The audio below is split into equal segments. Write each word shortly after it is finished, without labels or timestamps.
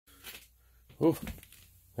Oh,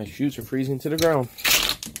 my shoes are freezing to the ground.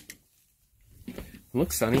 It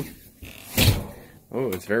looks sunny. Oh,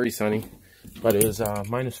 it's very sunny. But it was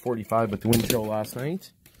minus 45 with the wind chill last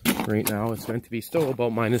night. Right now it's meant to be still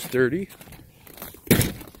about minus 30.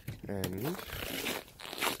 And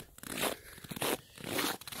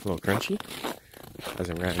a little crunchy.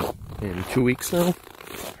 Hasn't ran in 2 weeks now.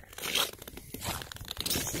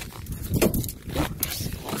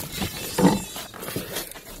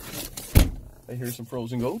 I hear some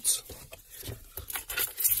frozen goats.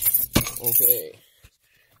 Okay.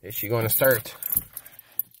 Is she going to start?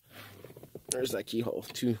 There's that keyhole.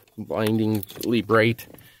 Too blindingly bright.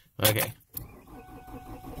 Okay.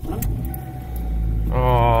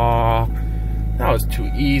 Oh, that was too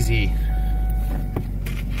easy.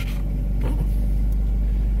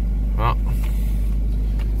 Oh,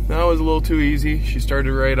 that was a little too easy. She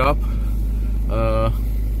started right up.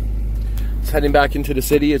 It's heading back into the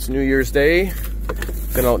city. It's New Year's Day.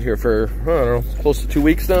 Been out here for, I don't know, close to 2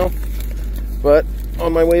 weeks now. But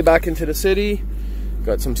on my way back into the city,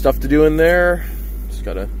 got some stuff to do in there. Just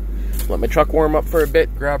gotta let my truck warm up for a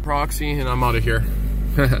bit, grab Proxy, and I'm out of here.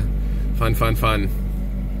 Fun, fun,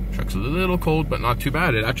 fun. Truck's a little cold, but not too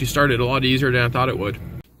bad. It actually started a lot easier than I thought it would.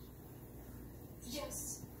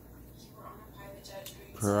 Yes.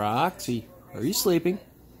 Proxy, are you sleeping?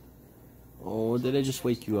 Oh, did I just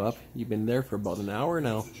wake you up? You've been there for about an hour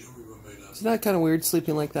now. Isn't that kind of weird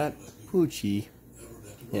sleeping like that? Poochie.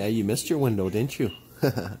 Yeah, you missed your window, didn't you?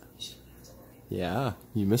 Yeah,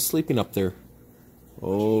 you missed sleeping up there.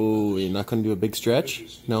 Oh, you're not going to do a big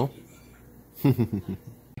stretch? No?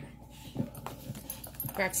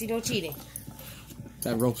 Proxy, no cheating.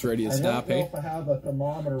 That rope's ready to snap, I don't know eh? if I have a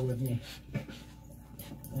thermometer with me.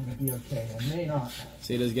 It'll be okay. I may not.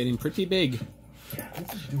 Sada's getting pretty big. Yeah,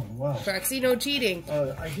 this is doing well. Proxy, no cheating.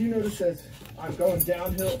 I do notice as I'm going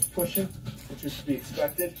downhill, pushing, which is to be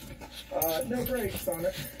expected. No brakes on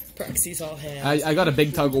it. Proxy's all hands. I got a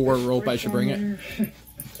big tug of war rope, I should bring it.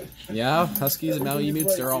 Yeah, Huskies and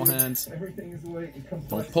Malamutes, they're all hands. Everything is the way it comes.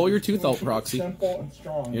 Don't pull your tooth out, Proxy. Simple and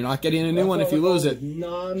strong. You're not getting a new one if you lose it.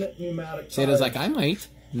 Non-pneumatic. Sada's like, I might.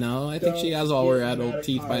 No, I think she has all her adult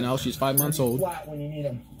teeth by now. She's 5 months old. Flat when you need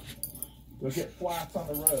them. You'll get flats on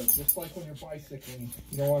the road, just like when you're bicycling.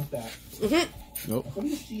 You don't want that. Nope. What do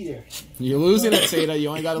you see there? You're losing it, Sada. You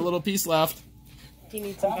only got a little piece left. Do you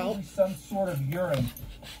need some help? Probably some sort of urine.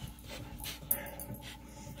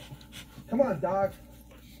 Come on, dog.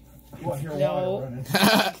 You want to hear water running?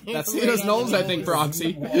 That's Sada's nose, I think,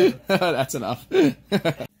 Proxy. That's enough. You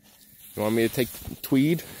want me to take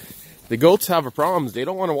Tweed? The goats have a problem. They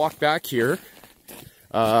don't want to walk back here.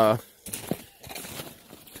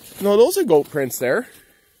 No, those are goat prints there.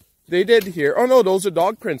 They did here. Oh, no, those are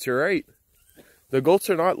dog prints. You're right. The goats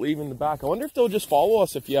are not leaving the back. I wonder if they'll just follow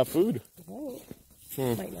us if you have food.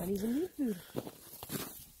 Might not even need food.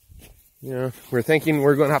 Yeah, we're thinking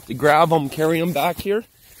we're going to have to grab them, carry them back here.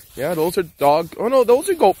 Yeah, those are dog. Oh, no, those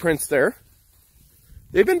are goat prints there.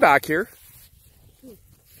 They've been back here.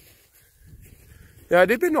 Yeah,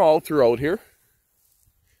 they've been all throughout here.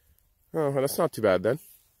 Oh, that's not too bad then.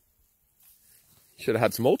 Should have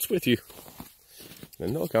had some oats with you.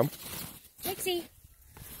 Then they'll come. Dixie.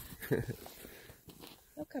 They'll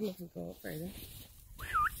come if we go up further.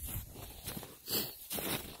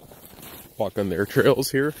 Walk on their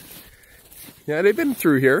trails here. Yeah, they've been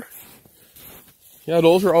through here. Yeah,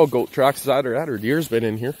 those are all goat tracks. That or deer's been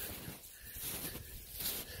in here.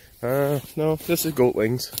 No, this is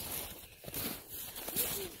goatlings.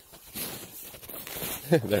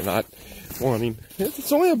 They're not wanting.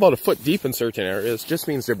 It's only about a foot deep in certain areas. Just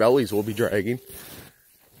means their bellies will be dragging.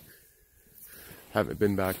 Haven't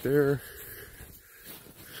been back there.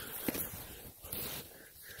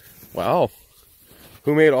 Wow.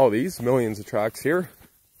 Who made all these millions of tracks here?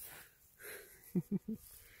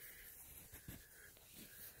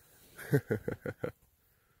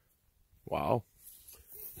 Wow.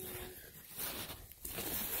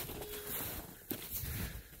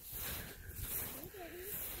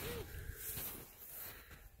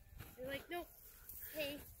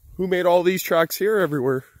 Who made all these tracks here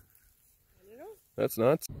everywhere? I don't know. That's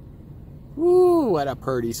nuts. Woo, what a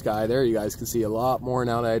pretty sky. There you guys can see a lot more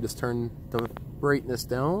now that I just turned the brightness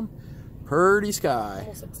down. Pretty sky.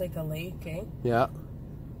 Almost looks like a lake, eh? Yeah.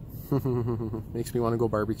 Makes me want to go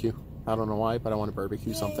barbecue. I don't know why, but I want to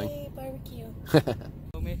barbecue something. Barbecue.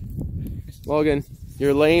 Logan,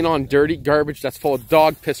 you're laying on dirty garbage that's full of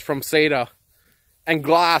dog piss from Sada. And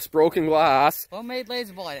glass, broken glass. Homemade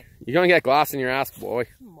lazy boy. You're gonna get glass in your ass, boy.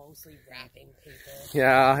 Mostly wrapping paper.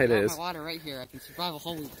 Yeah, it I have is. my water right here. I can survive a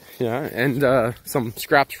whole week. Yeah, and some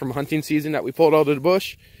scraps from hunting season that we pulled out of the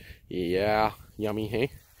bush. Yeah, yummy,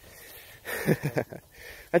 hey?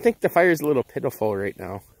 I think the fire's a little pitiful right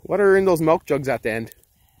now. What are in those milk jugs at the end?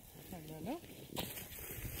 I don't know.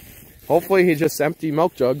 Hopefully he just empty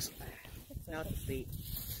milk jugs. It's not sweet.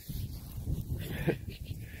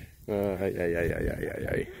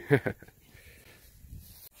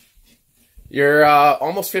 You're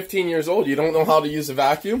almost 15 years old. You don't know how to use a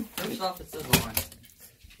vacuum? First off, it says on.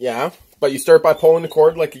 Yeah, but you start by pulling the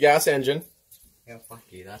cord like a gas engine. Yeah, fuck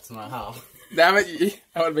you. That's not how. Damn it,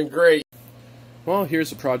 that would have been great. Well,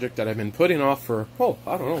 here's a project that I've been putting off for, oh,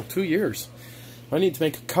 I don't know, 2 years. I need to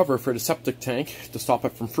make a cover for the septic tank to stop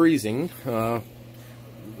it from freezing. I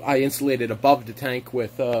insulated above the tank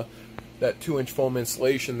with that 2-inch foam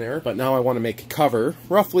insulation there, but now I want to make a cover,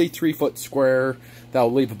 roughly 3 foot square.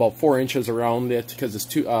 That'll leave about 4 inches around it because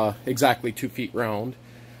it's exactly 2 feet round.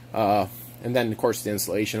 And then, of course, the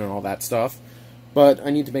insulation and all that stuff. But I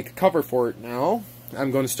need to make a cover for it now.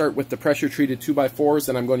 I'm going to start with the pressure-treated 2x4s,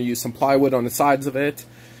 and I'm going to use some plywood on the sides of it,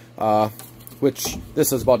 which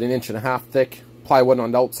this is about 1.5 inches thick. Plywood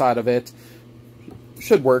on the outside of it.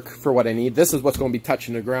 Should work for what I need. This is what's going to be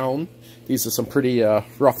touching the ground. These are some pretty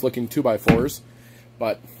rough-looking 2x4s.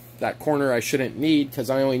 But that corner I shouldn't need, because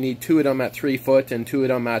I only need 2 of them at 3 foot and 2 of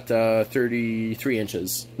them at 33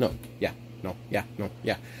 inches. Well,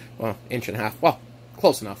 1.5 inches. Well,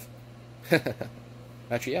 close enough.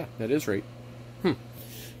 Actually, yeah, that is right.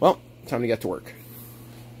 Well, time to get to work.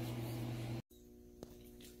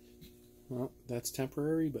 Well, that's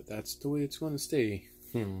temporary, but that's the way it's going to stay.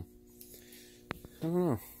 I don't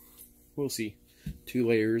know. We'll see. 2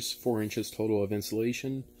 layers, 4 inches total of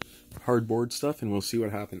insulation, hardboard stuff, and we'll see what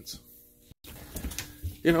happens.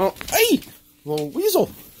 You know, hey! Little weasel!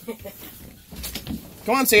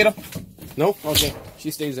 Come on, Sada. Nope, okay. She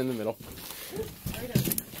stays in the middle.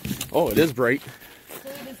 Oh, it is bright.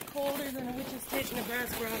 It is colder than a witch's tit in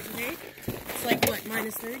Nebraska today. It's like, what,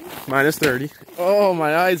 minus 30? Minus 30. Oh,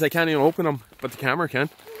 my eyes. I can't even open them, but the camera can.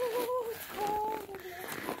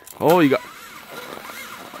 Oh, you got...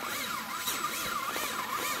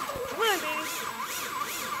 Come on, baby.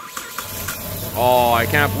 Oh, I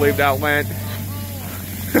can't believe that went.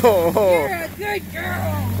 Oh, You're a good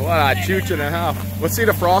girl. what a chooch and a half. Let's see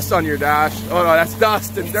the frost on your dash. Oh, no, that's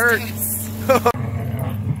dust and dirt.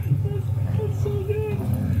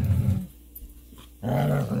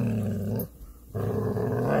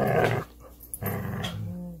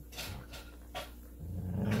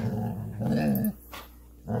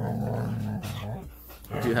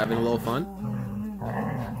 You having a little fun?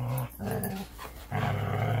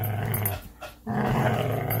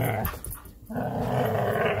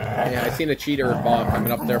 Yeah, I seen a cheater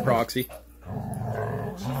coming up there, Proxy.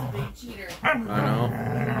 She's a big cheater. I know.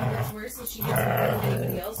 It's worse if she doesn't when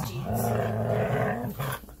anybody else cheats.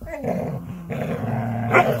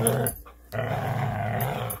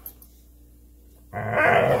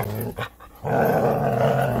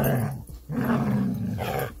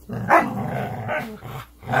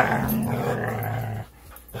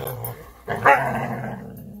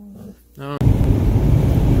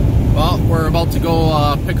 Well, we're about to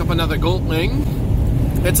go pick up another goatling.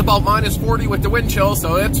 It's about minus 40 with the wind chill,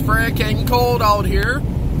 so it's freaking cold out here.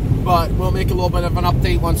 But we'll make a little bit of an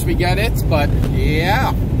update once we get it. But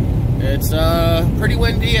yeah, it's pretty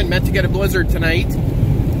windy and meant to get a blizzard tonight.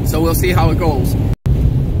 So we'll see how it goes.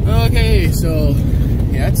 Okay, so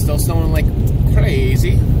yeah, it's still snowing like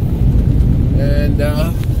crazy. And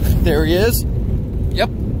there he is. Yep,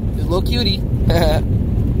 his little cutie.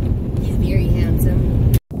 He's very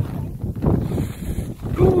handsome.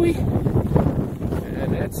 Ooh-wee.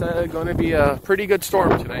 And it's going to be a pretty good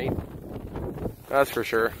storm tonight. That's for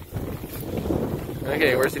sure.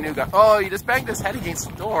 Okay, where's the new guy? Oh, he just banged his head against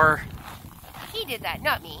the door. He did that,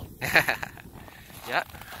 not me. Yeah.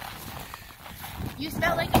 You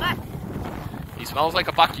smell like a buck. He smells like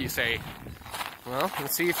a buck, you say. Well,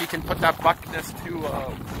 let's see if he can put that buckness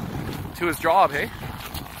to his job, hey?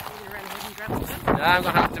 I'm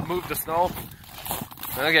gonna have to move the snow.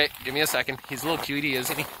 Okay, give me a second. He's a little cutie,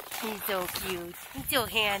 isn't he? He's so cute. He's so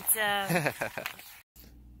handsome.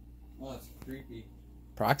 Oh, it's creepy.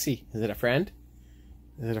 Proxy, is it a friend?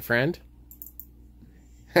 Is it a friend?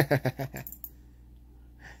 Is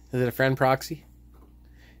it a friend, Proxy?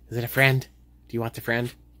 Is it a friend? Do you want the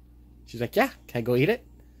friend? She's like, yeah. Can I go eat it?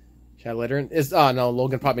 Should I let her in? Oh, no,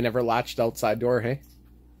 Logan probably never latched the outside door, hey?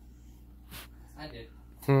 I did.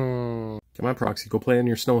 Come on, Proxy, go play on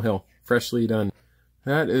your snow hill. Freshly done.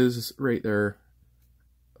 That is right there,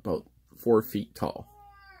 about 4 feet tall.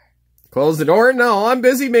 Close the door? No, I'm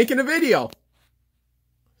busy making a video.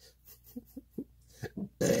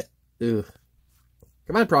 Ew. Come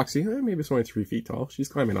Come on, Proxy. Maybe it's only 3 feet tall. She's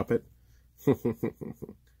climbing up it.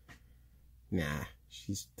 Nah,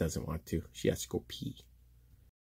 she doesn't want to. She has to go pee.